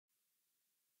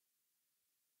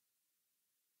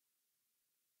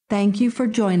Thank you for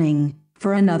joining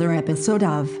for another episode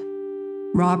of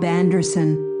Rob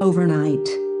Anderson, Overnight.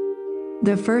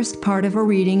 The first part of a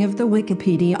reading of the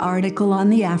Wikipedia article on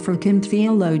the African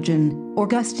theologian,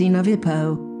 Augustine of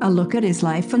Hippo, a look at his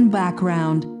life and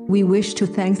background. We wish to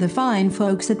thank the fine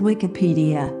folks at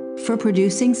Wikipedia for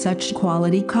producing such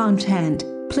quality content.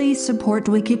 Please support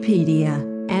Wikipedia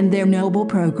and their noble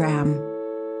program.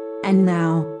 And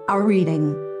now, our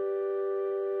reading.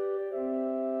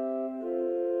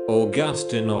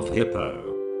 Augustine of Hippo.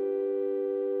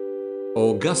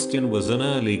 Augustine was an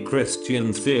early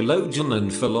Christian theologian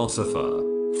and philosopher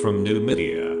from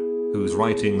Numidia, whose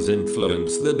writings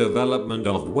influenced the development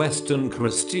of Western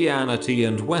Christianity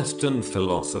and Western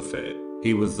philosophy.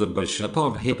 He was the Bishop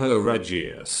of Hippo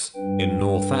Regius, in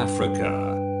North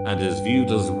Africa, and is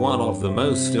viewed as one of the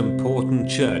most important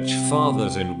church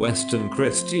fathers in Western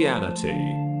Christianity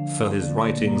for his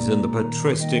writings in the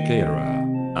patristic era.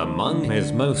 Among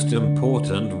his most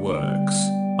important works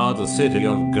are The City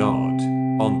of God,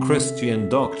 on Christian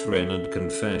Doctrine and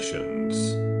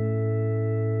Confessions.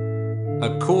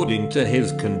 According to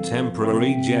his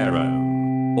contemporary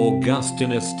Jerome,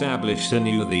 Augustine established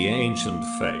anew the ancient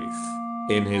faith.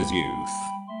 In his youth,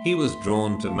 he was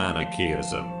drawn to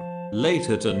Manichaeism,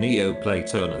 later to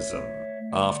Neoplatonism.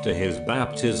 After his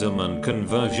baptism and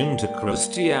conversion to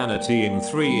Christianity in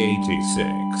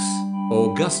 386,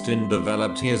 Augustine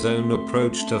developed his own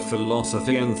approach to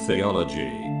philosophy and theology,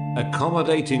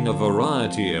 accommodating a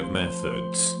variety of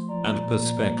methods and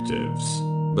perspectives,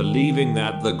 believing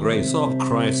that the grace of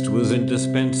Christ was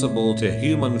indispensable to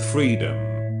human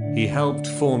freedom. He helped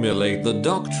formulate the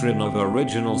doctrine of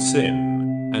original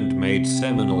sin, and made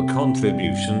seminal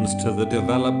contributions to the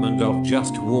development of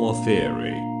just war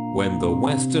theory. When the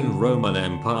Western Roman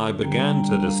Empire began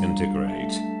to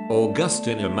disintegrate,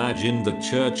 Augustine imagined the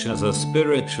Church as a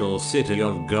spiritual city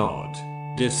of God,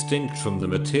 distinct from the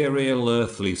material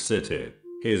earthly city.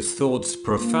 His thoughts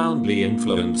profoundly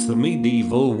influenced the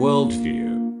medieval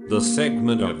worldview, the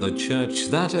segment of the Church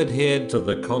that adhered to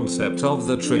the concept of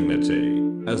the Trinity,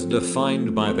 as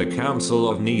defined by the Council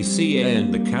of Nicaea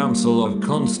and the Council of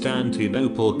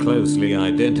Constantinople, closely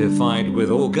identified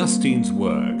with Augustine's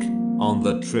work on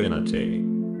the Trinity.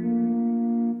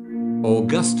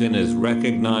 Augustine is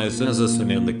recognized as a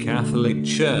saint in the Catholic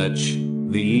Church,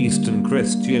 the Eastern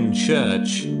Christian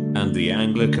Church, and the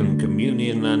Anglican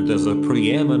Communion, and as a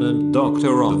preeminent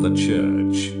doctor of the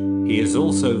Church. He is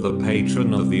also the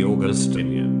patron of the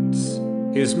Augustinians.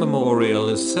 His memorial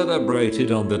is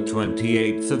celebrated on the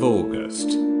 28th of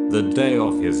August, the day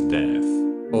of his death.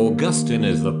 Augustine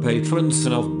is the patron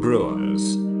saint of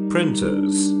brewers,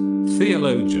 printers,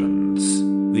 theologians,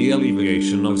 the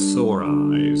alleviation of sore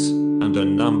eyes, and a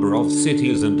number of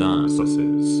cities and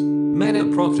dioceses. Many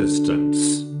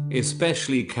Protestants,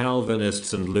 especially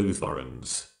Calvinists and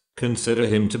Lutherans, consider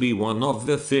him to be one of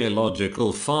the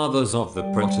theological fathers of the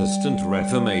Protestant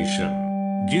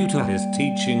Reformation, due to his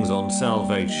teachings on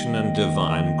salvation and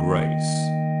divine grace.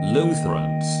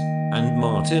 Lutherans, and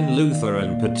Martin Luther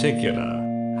in particular,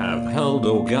 have held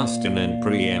Augustine in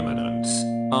preeminence,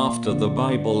 after the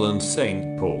Bible and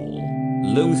St. Paul.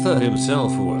 Luther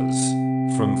himself was,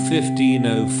 from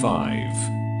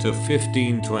 1505 to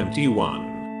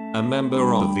 1521, a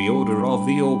member of the Order of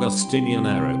the Augustinian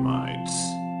Eremites.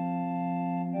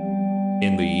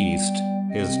 In the East,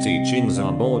 his teachings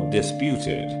are more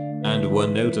disputed, and were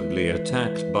notably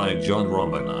attacked by John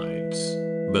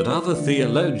Romanites. But other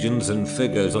theologians and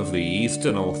figures of the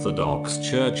Eastern Orthodox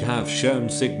Church have shown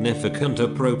significant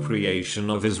appropriation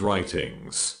of his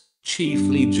writings.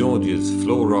 Chiefly Georgius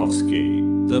Florovsky,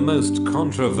 the most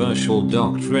controversial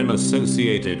doctrine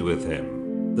associated with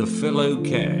him, the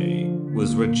Philokae,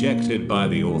 was rejected by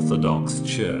the Orthodox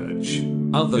Church.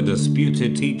 Other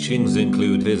disputed teachings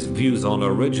include his views on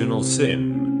original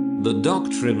sin, the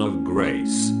doctrine of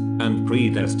grace, and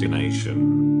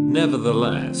predestination.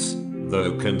 Nevertheless,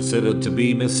 though considered to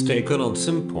be mistaken on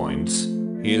some points,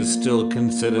 he is still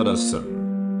considered a saint,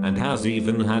 and has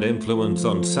even had influence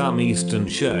on some Eastern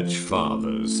Church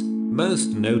Fathers, most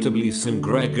notably St.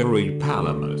 Gregory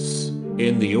Palamas.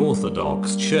 In the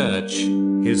Orthodox Church,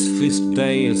 his feast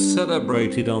day is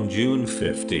celebrated on June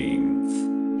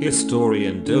 15th.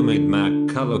 Historian Domid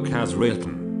McCulloch has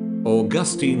written,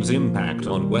 Augustine's impact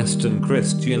on Western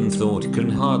Christian thought can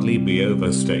hardly be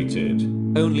overstated.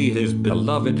 Only his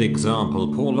beloved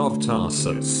example Paul of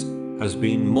Tarsus has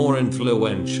been more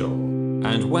influential,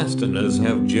 and Westerners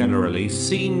have generally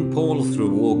seen Paul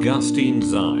through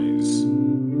Augustine's eyes.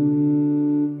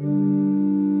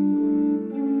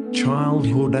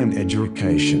 Childhood and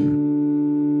education.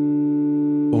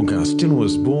 Augustine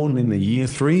was born in the year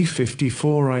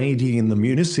 354 AD in the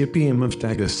municipium of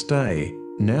Tagaste,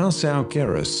 now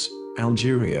Sauqueras,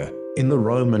 Algeria, in the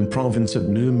Roman province of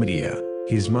Numidia.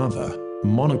 His mother,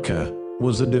 Monica,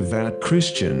 was a devout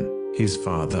Christian. His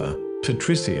father,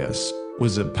 Patricius,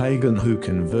 was a pagan who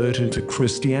converted to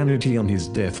Christianity on his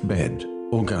deathbed.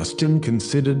 Augustine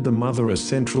considered the mother a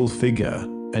central figure,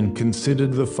 and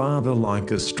considered the father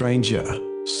like a stranger.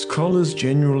 Scholars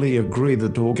generally agree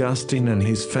that Augustine and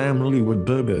his family were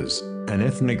Berbers, an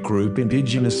ethnic group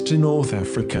indigenous to North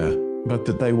Africa, but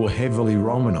that they were heavily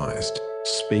Romanized,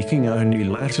 speaking only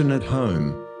Latin at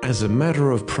home, as a matter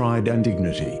of pride and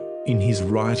dignity. In his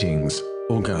writings,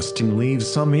 Augustine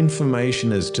leaves some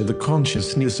information as to the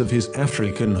consciousness of his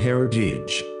African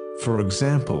heritage. For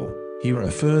example, he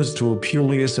refers to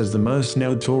Apuleius as the most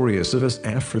notorious of us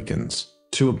Africans,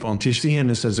 to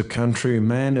Pontitianus as a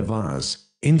countryman of ours,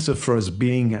 insofar as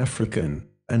being African,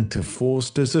 and to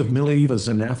Faustus of Mileve as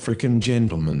an African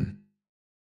gentleman.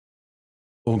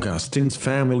 Augustine's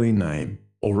family name,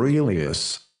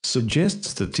 Aurelius,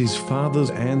 suggests that his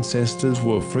father's ancestors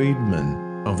were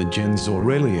freedmen of the gens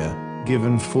Aurelia,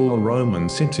 given full Roman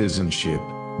citizenship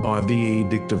by the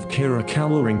Edict of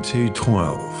Caracalla in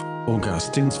 212.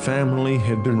 Augustine's family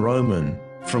had been Roman,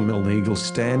 from a legal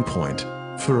standpoint,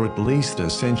 for at least a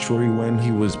century when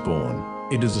he was born.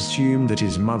 It is assumed that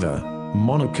his mother,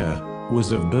 Monica,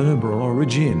 was of Berber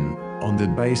origin, on the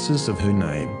basis of her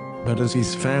name, but as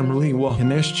his family were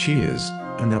Haneschias,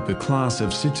 an upper class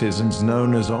of citizens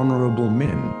known as honorable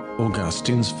men,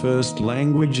 Augustine's first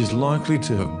language is likely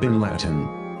to have been Latin.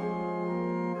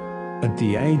 At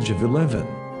the age of 11,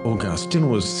 Augustine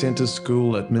was sent to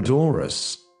school at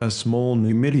Medorus, a small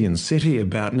Numidian city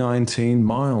about 19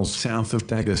 miles south of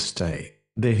Tagaste.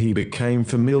 There he became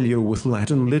familiar with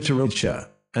Latin literature,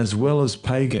 as well as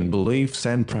pagan beliefs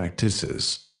and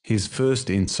practices. His first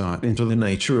insight into the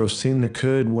nature of sin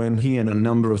occurred when he and a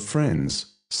number of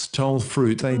friends stole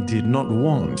fruit they did not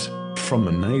want from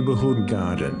a neighborhood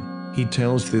garden. He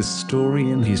tells this story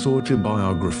in his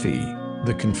autobiography,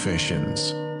 The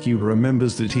Confessions. He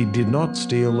remembers that he did not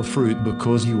steal the fruit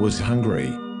because he was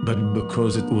hungry, but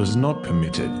because it was not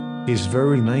permitted. His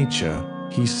very nature,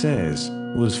 he says,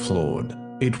 was flawed.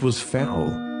 It was foul,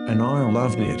 and I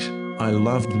loved it. I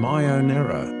loved my own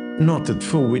error, not that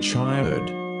for which I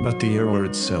erred, but the error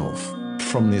itself.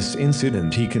 From this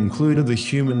incident he concluded the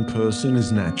human person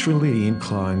is naturally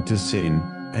inclined to sin,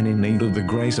 and in need of the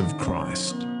grace of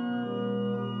Christ.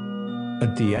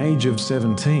 At the age of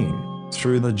 17,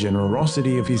 through the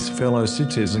generosity of his fellow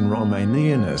citizen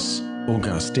Romanianus,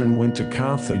 Augustine went to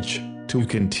Carthage to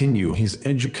continue his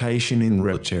education in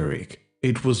rhetoric.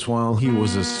 It was while he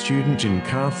was a student in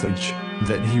Carthage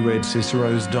that he read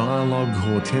Cicero's dialogue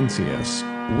Hortensius,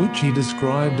 which he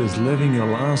described as leaving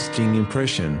a lasting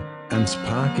impression and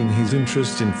sparking his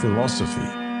interest in philosophy.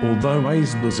 Although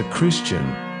raised as a Christian,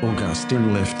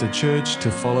 Augustine left the church to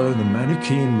follow the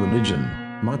Manichaean religion,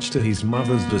 much to his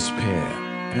mother's despair.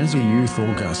 As a youth,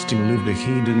 Augustine lived a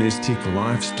hedonistic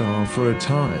lifestyle for a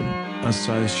time,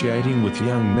 associating with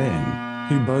young men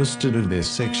who boasted of their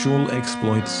sexual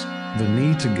exploits. The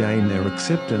need to gain their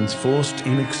acceptance forced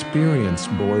inexperienced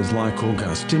boys like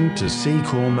Augustine to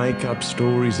seek or make up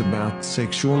stories about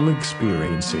sexual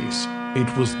experiences.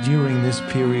 It was during this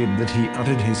period that he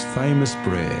uttered his famous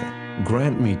prayer,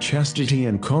 "Grant me chastity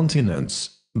and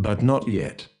continence, but not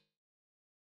yet."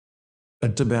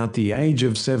 At about the age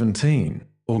of 17,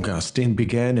 Augustine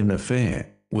began an affair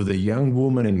with a young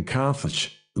woman in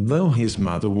Carthage. Though his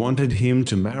mother wanted him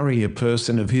to marry a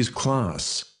person of his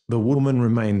class, the woman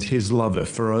remained his lover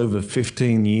for over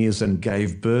 15 years and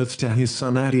gave birth to his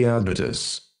son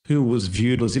Adiadatus, who was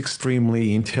viewed as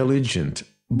extremely intelligent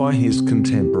by his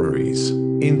contemporaries.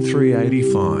 In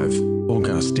 385,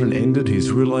 Augustine ended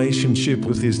his relationship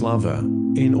with his lover.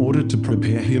 In order to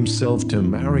prepare himself to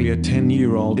marry a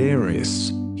 10-year-old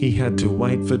heiress, he had to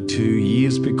wait for 2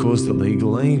 years because the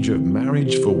legal age of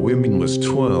marriage for women was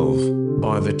 12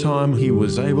 by the time he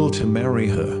was able to marry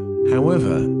her.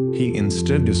 However, he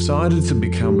instead decided to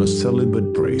become a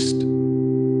celibate priest.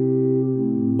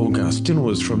 Augustine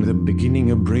was from the beginning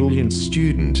a brilliant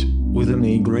student, with an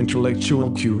eager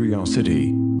intellectual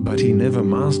curiosity, but he never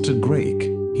mastered Greek.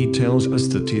 He tells us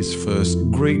that his first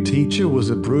Greek teacher was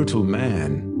a brutal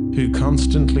man, who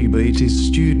constantly beat his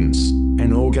students,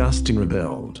 and Augustine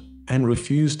rebelled, and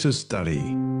refused to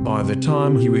study. By the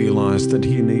time he realized that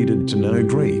he needed to know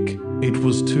Greek, it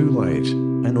was too late,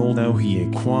 and although he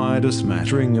acquired a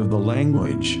smattering of the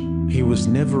language, he was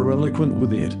never eloquent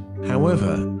with it.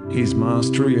 However, his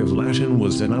mastery of Latin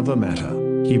was another matter.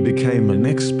 He became an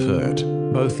expert,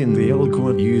 both in the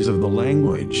eloquent use of the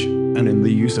language and in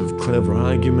the use of clever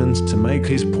arguments to make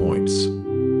his points.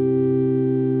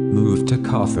 Moved to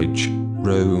Carthage,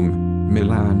 Rome,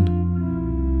 Milan.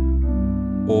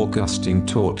 Augustine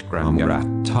taught grammar at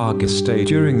Tagaste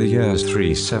during the years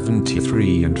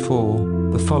 373 and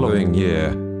 4. The following year,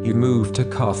 he moved to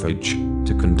Carthage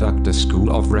to conduct a school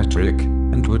of rhetoric,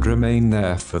 and would remain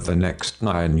there for the next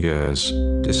 9 years.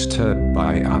 Disturbed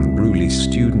by unruly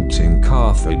students in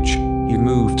Carthage, he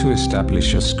moved to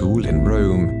establish a school in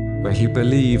Rome, where he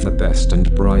believed the best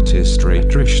and brightest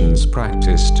rhetoricians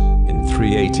practiced. In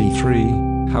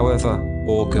 383, however,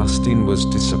 Augustine was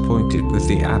disappointed with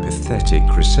the apathetic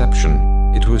reception.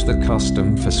 It was the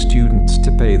custom for students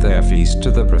to pay their fees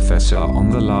to the professor on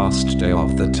the last day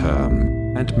of the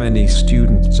term, and many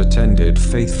students attended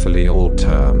faithfully all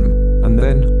term, and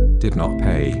then did not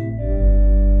pay.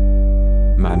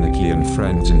 Manichaean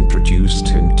friends introduced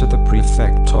him to the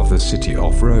prefect of the city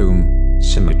of Rome,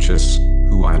 Symmachus,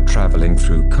 who while traveling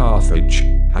through Carthage,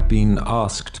 had been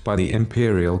asked by the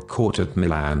imperial court at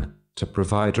Milan to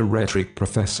provide a rhetoric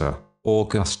professor.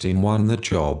 Augustine won the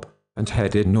job, and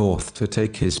headed north to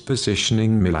take his position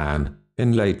in Milan.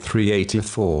 In late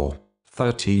 384,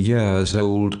 30 years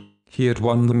old, he had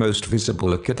won the most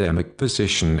visible academic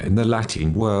position in the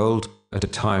Latin world, at a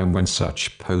time when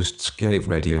such posts gave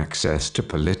ready access to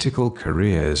political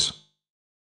careers.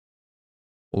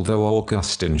 Although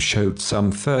Augustine showed some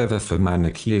fervor for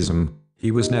Manichaeism,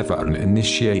 he was never an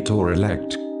initiate or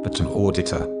elect, but an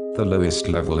auditor, the lowest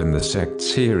level in the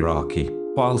sect's hierarchy.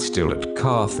 While still at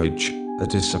Carthage, a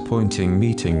disappointing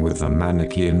meeting with the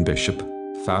Manichaean bishop,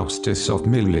 Faustus of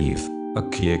Mileve, a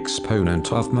key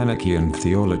exponent of Manichaean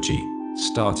theology,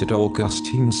 started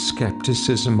Augustine's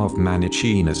skepticism of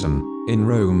Manichaeanism. In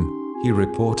Rome, he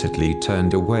reportedly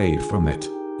turned away from it,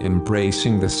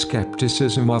 embracing the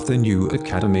skepticism of the new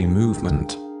academy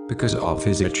movement. Because of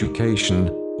his education,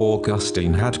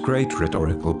 Augustine had great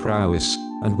rhetorical prowess,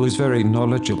 and was very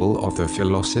knowledgeable of the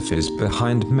philosophies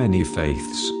behind many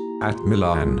faiths. At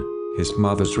Milan, his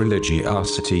mother's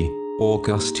religiosity,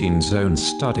 Augustine's own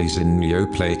studies in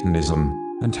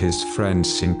Neoplatonism, and his friend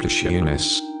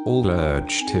Simplicianus, all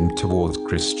urged him towards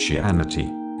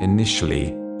Christianity.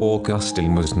 Initially,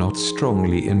 Augustine was not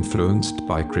strongly influenced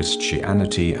by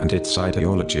Christianity and its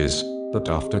ideologies, but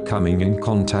after coming in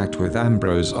contact with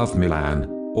Ambrose of Milan,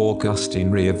 Augustine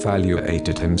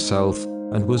re-evaluated himself,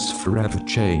 and was forever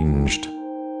changed.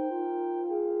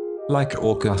 Like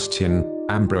Augustine,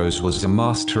 Ambrose was a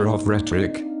master of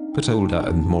rhetoric, but older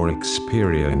and more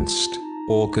experienced.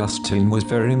 Augustine was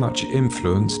very much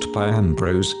influenced by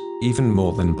Ambrose, even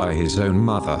more than by his own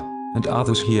mother, and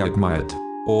others he admired.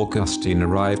 Augustine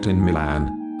arrived in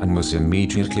Milan, and was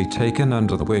immediately taken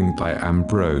under the wing by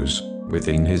Ambrose.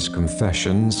 Within his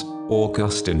Confessions,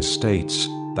 Augustine states,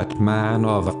 "That man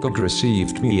of God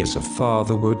received me as a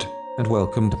father would, and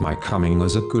welcomed my coming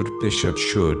as a good bishop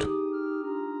should."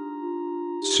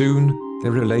 Soon,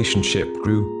 the relationship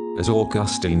grew, as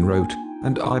Augustine wrote,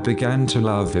 "And I began to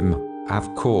love him,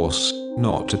 of course,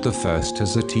 not at the first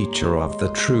as a teacher of the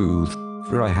truth,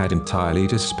 for I had entirely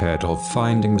despaired of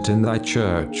finding it in thy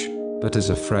church, but as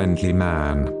a friendly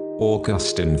man."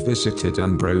 Augustine visited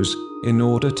Ambrose, in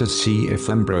order to see if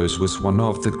Ambrose was one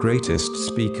of the greatest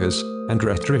speakers and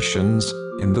rhetoricians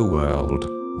in the world.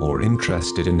 More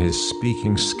interested in his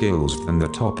speaking skills than the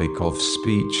topic of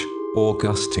speech,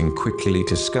 Augustine quickly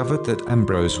discovered that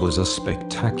Ambrose was a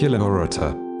spectacular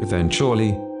orator.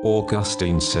 Eventually,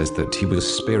 Augustine says that he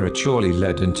was spiritually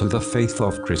led into the faith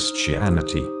of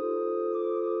Christianity.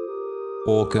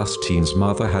 Augustine's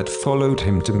mother had followed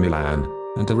him to Milan,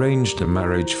 and arranged a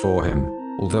marriage for him.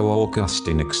 Although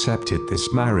Augustine accepted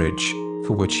this marriage,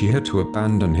 for which he had to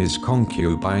abandon his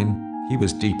concubine, he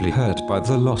was deeply hurt by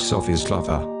the loss of his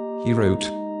lover. He wrote,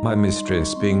 "My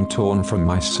mistress being torn from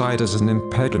my side as an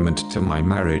impediment to my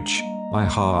marriage, my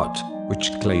heart,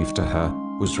 which clave to her,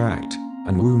 was racked,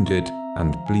 and wounded,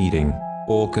 and bleeding."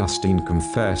 Augustine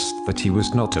confessed that he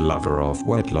was not a lover of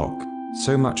wedlock,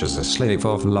 so much as a slave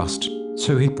of lust,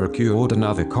 so he procured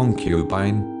another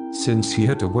concubine, since he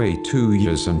had to wait 2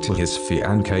 years until his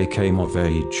fiancée came of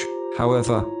age.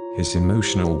 However, his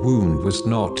emotional wound was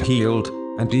not healed,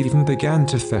 and even began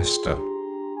to fester.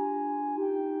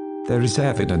 There is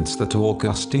evidence that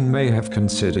Augustine may have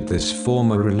considered this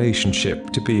former relationship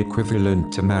to be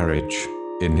equivalent to marriage.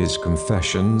 In his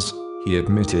Confessions, he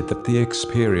admitted that the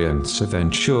experience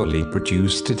eventually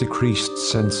produced a decreased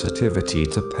sensitivity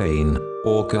to pain.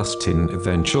 Augustine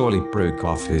eventually broke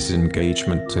off his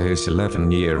engagement to his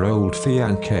 11-year-old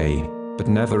fiancée, but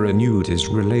never renewed his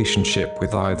relationship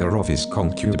with either of his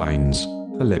concubines.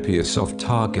 Philippius of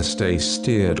Tagaste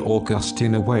steered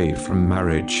Augustine away from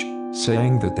marriage,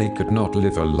 saying that they could not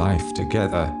live a life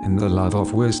together in the love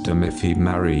of wisdom if he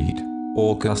married.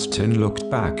 Augustine looked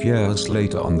back years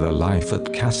later on the life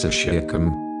at Casa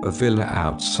Circum, a villa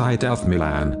outside of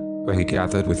Milan, where he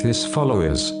gathered with his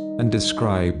followers, and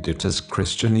described it as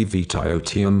Christiani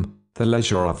Vitaiotium, the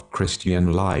leisure of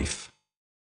Christian life.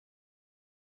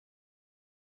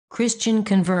 Christian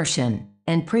conversion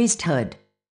and priesthood.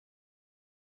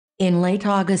 In late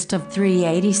August of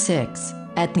 386,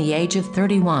 at the age of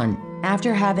 31,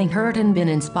 after having heard and been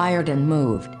inspired and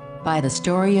moved by the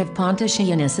story of Pontius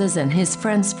and his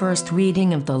friend's first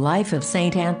reading of the life of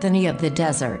Saint Anthony of the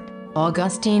Desert,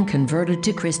 Augustine converted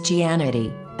to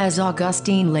Christianity. As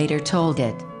Augustine later told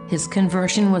it, his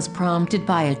conversion was prompted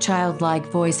by a childlike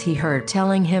voice he heard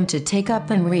telling him to take up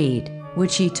and read,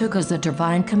 which he took as a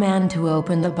divine command to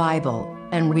open the Bible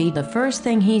and read the first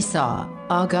thing he saw.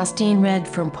 Augustine read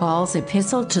from Paul's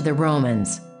epistle to the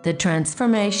Romans, the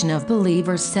Transformation of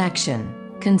Believers section,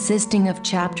 consisting of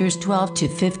chapters 12 to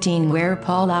 15, where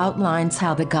Paul outlines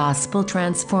how the gospel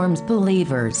transforms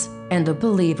believers and the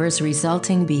believers'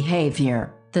 resulting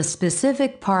behavior. The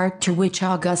specific part to which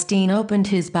Augustine opened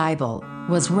his Bible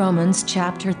was Romans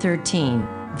chapter 13,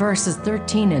 verses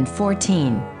 13 and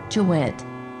 14, to wit,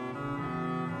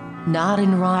 "Not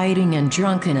in rioting and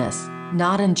drunkenness,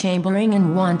 not in chambering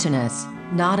and wantonness,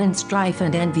 not in strife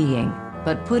and envying,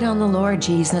 but put on the Lord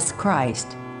Jesus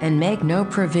Christ, and make no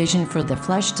provision for the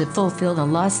flesh to fulfill the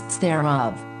lusts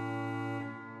thereof."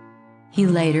 He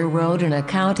later wrote an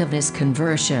account of his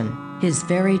conversion, his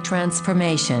very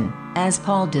transformation, as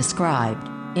Paul described,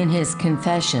 in his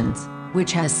Confessions,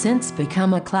 which has since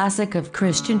become a classic of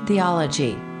Christian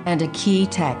theology, and a key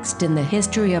text in the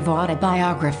history of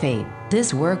autobiography.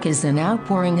 This work is an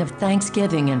outpouring of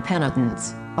thanksgiving and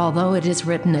penitence. Although it is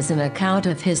written as an account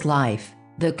of his life,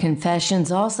 the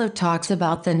Confessions also talks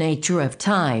about the nature of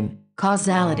time,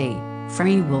 causality,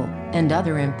 free will, and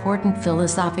other important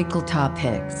philosophical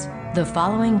topics. The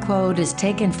following quote is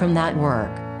taken from that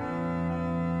work.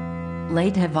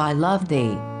 "Late have I loved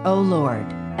thee, O Lord,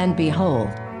 and behold,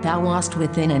 thou wast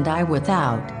within and I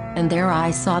without, and there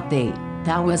I sought thee.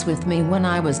 Thou wast with me when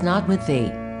I was not with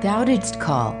thee. Thou didst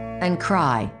call, and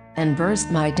cry, and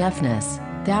burst my deafness.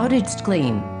 Thou didst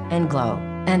gleam, and glow,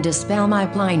 and dispel my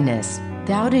blindness.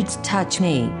 Thou didst touch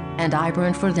me, and I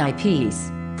burn for thy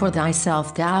peace. For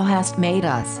thyself thou hast made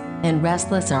us, and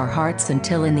restless our hearts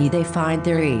until in thee they find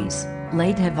their ease.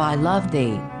 Late have I loved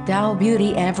thee, thou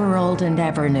beauty ever old and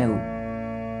ever new."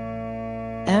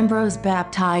 Ambrose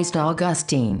baptized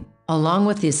Augustine, along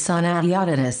with his son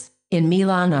Augustinus, in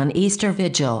Milan on Easter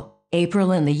Vigil,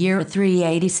 April in the year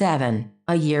 387.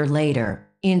 A year later,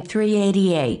 in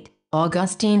 388,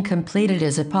 Augustine completed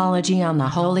his apology on the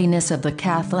holiness of the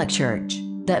Catholic Church.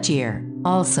 That year,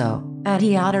 also,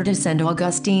 Augustinus and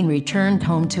Augustine returned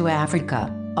home to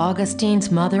Africa.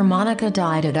 Augustine's mother Monica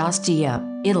died at Ostia,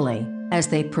 Italy, as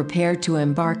they prepared to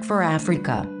embark for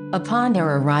Africa. Upon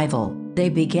their arrival, they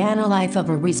began a life of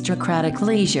aristocratic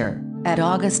leisure at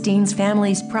Augustine's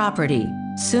family's property.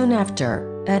 Soon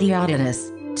after,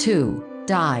 Augustinus, too,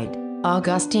 died.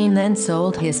 Augustine then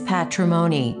sold his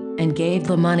patrimony and gave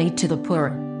the money to the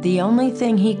poor. The only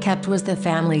thing he kept was the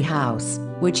family house,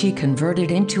 which he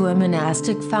converted into a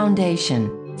monastic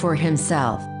foundation for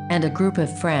himself and a group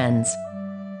of friends.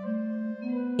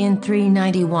 In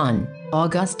 391,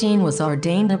 Augustine was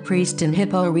ordained a priest in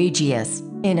Hippo Regius,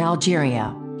 in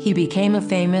Algeria. He became a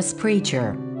famous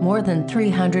preacher. More than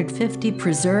 350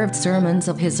 preserved sermons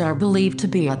of his are believed to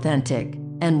be authentic,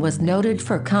 and was noted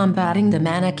for combating the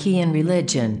Manichaean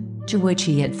religion, to which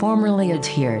he had formerly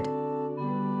adhered.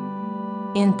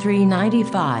 In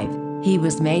 395, he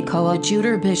was made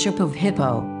coadjutor bishop of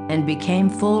Hippo, and became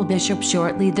full bishop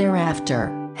shortly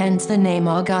thereafter, hence the name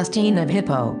Augustine of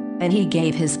Hippo, and he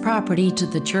gave his property to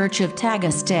the Church of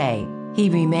Tagaste. He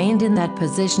remained in that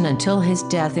position until his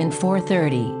death in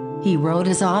 430. He wrote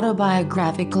his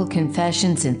autobiographical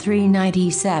Confessions in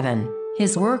 397.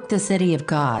 His work, The City of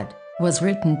God, was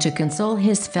written to console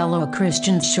his fellow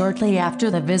Christians shortly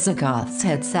after the Visigoths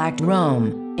had sacked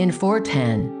Rome, in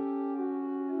 410.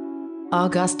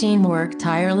 Augustine worked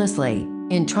tirelessly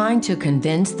in trying to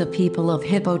convince the people of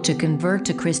Hippo to convert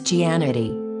to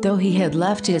Christianity. Though he had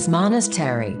left his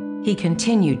monastery, he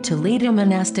continued to lead a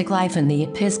monastic life in the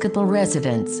episcopal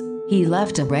residence. He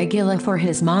left a regula for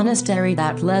his monastery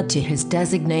that led to his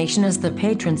designation as the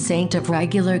patron saint of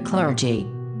regular clergy.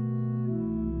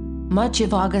 Much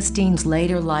of Augustine's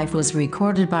later life was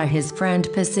recorded by his friend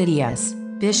Pisidius,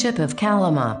 Bishop of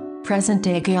Calama,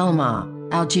 present-day Guelma,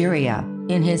 Algeria.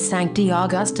 In his Sancti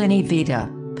Augustini Vita,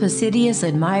 Pisidius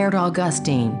admired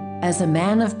Augustine as a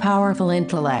man of powerful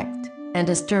intellect and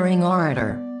a stirring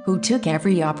orator. who took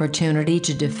every opportunity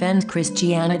to defend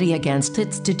Christianity against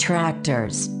its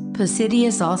detractors.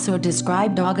 Posidonius also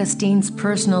described Augustine's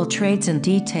personal traits in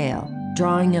detail,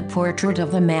 drawing a portrait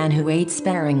of a man who ate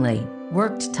sparingly,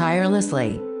 worked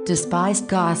tirelessly, despised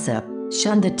gossip,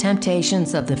 shunned the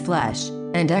temptations of the flesh,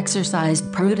 and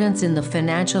exercised prudence in the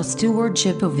financial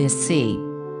stewardship of his see.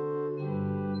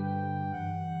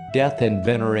 Death and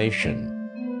veneration.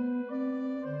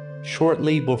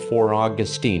 Shortly before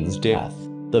Augustine's death,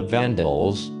 the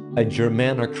Vandals, a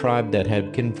Germanic tribe that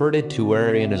had converted to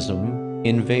Arianism,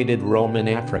 invaded Roman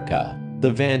Africa.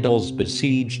 The Vandals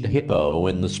besieged Hippo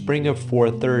in the spring of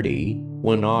 430,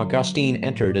 when Augustine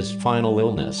entered his final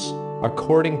illness.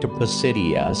 According to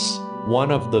Posidonius,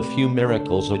 one of the few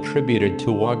miracles attributed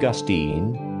to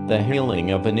Augustine, the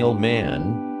healing of an ill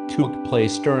man, took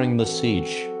place during the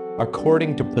siege.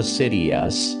 According to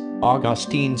Posidonius,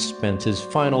 Augustine spent his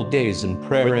final days in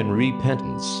prayer and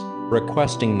repentance,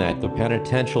 requesting that the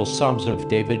penitential Psalms of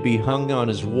David be hung on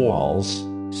his walls,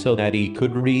 so that he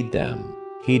could read them.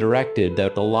 He directed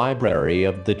that the library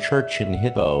of the church in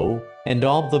Hippo, and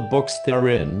all the books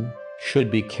therein,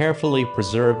 should be carefully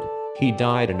preserved. He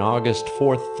died in August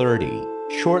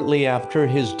 430. Shortly after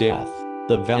his death,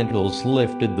 the Vandals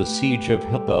lifted the siege of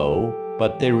Hippo,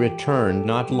 but they returned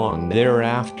not long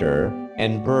thereafter,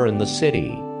 and burned the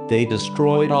city. They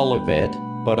destroyed all of it,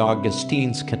 but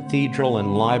Augustine's cathedral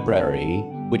and library,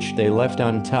 which they left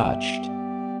untouched.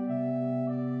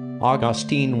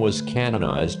 Augustine was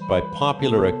canonized by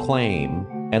popular acclaim,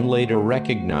 and later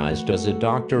recognized as a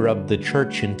doctor of the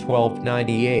Church in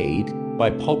 1298 by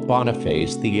Pope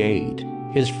Boniface VIII.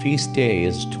 His feast day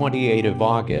is 28 of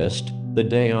August, the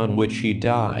day on which he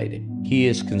died. He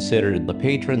is considered the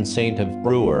patron saint of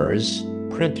brewers,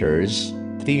 printers,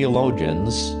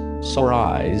 theologians,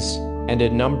 sorais, and a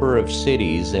number of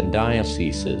cities and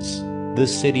dioceses. The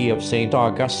city of St.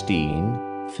 Augustine,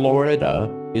 Florida,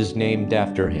 is named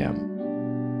after him.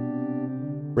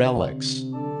 Relics.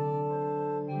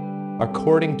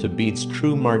 According to Bede's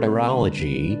True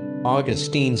Martyrology,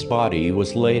 Augustine's body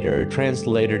was later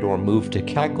translated or moved to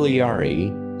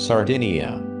Cagliari,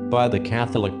 Sardinia, by the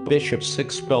Catholic bishops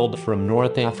expelled from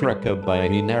North Africa by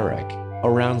Hunneric.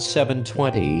 Around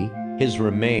 720, his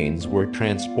remains were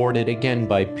transported again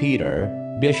by Peter,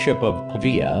 Bishop of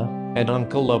Pavia, and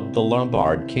uncle of the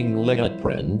Lombard king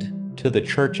Liutprand, to the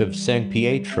Church of San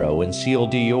Pietro in Ciel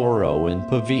d'Oro in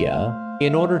Pavia,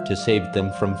 in order to save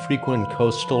them from frequent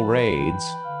coastal raids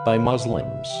by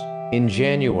Muslims. In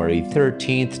January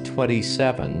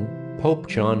 1327, Pope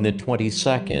John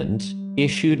XXII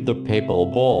issued the papal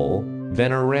bull,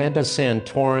 Veneranda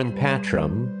Santorum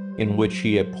Patrum, in which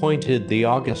he appointed the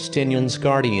Augustinians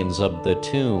guardians of the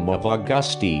tomb of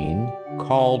Augustine,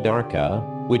 called Arca,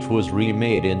 which was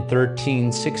remade in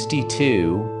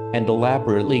 1362, and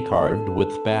elaborately carved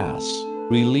with bas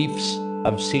reliefs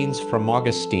of scenes from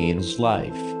Augustine's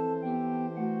life.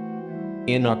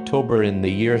 In October in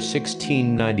the year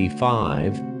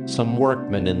 1695, some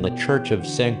workmen in the Church of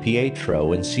San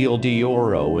Pietro in Ciel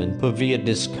d'Oro in Pavia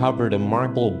discovered a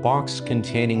marble box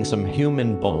containing some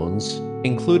human bones,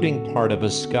 including part of a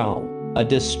skull. A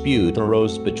dispute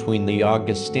arose between the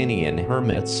Augustinian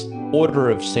hermits, Order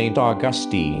of St.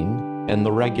 Augustine, and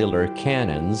the regular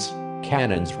canons,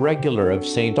 Canons Regular of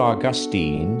St.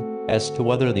 Augustine, as to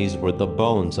whether these were the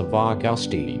bones of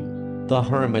Augustine. The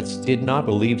hermits did not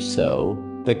believe so.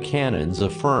 The canons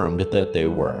affirmed that they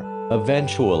were.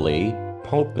 Eventually,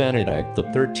 Pope Benedict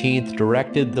XIII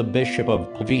directed the Bishop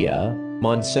of Pavia,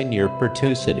 Monsignor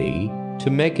Pertusiti, to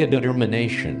make a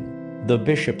determination. The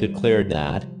bishop declared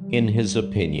that, in his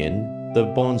opinion, the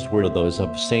bones were those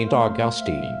of St.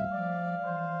 Augustine.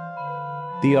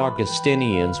 The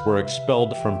Augustinians were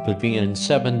expelled from Pavia in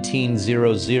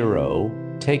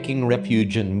 1700, taking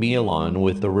refuge in Milan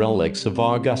with the relics of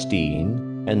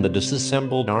Augustine and the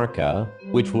disassembled Arca,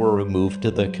 which were removed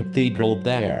to the cathedral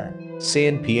there.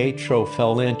 San Pietro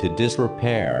fell into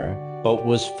disrepair, but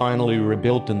was finally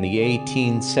rebuilt in the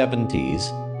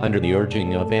 1870s, under the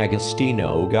urging of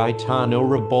Agostino Gaetano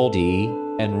Riboldi,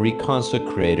 and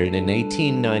reconsecrated in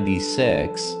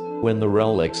 1896, when the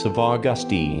relics of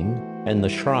Augustine and the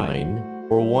shrine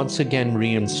were once again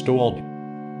reinstalled.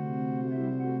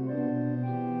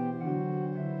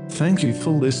 Thank you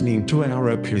for listening to our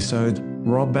episode,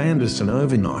 Rob Anderson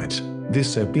Overnight.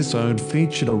 This episode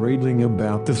featured a reading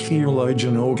about the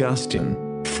theologian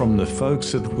Augustine, from the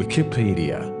folks at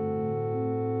Wikipedia.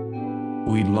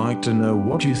 We'd like to know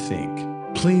what you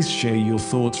think. Please share your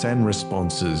thoughts and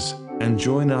responses, and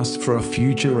join us for a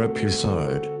future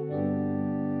episode.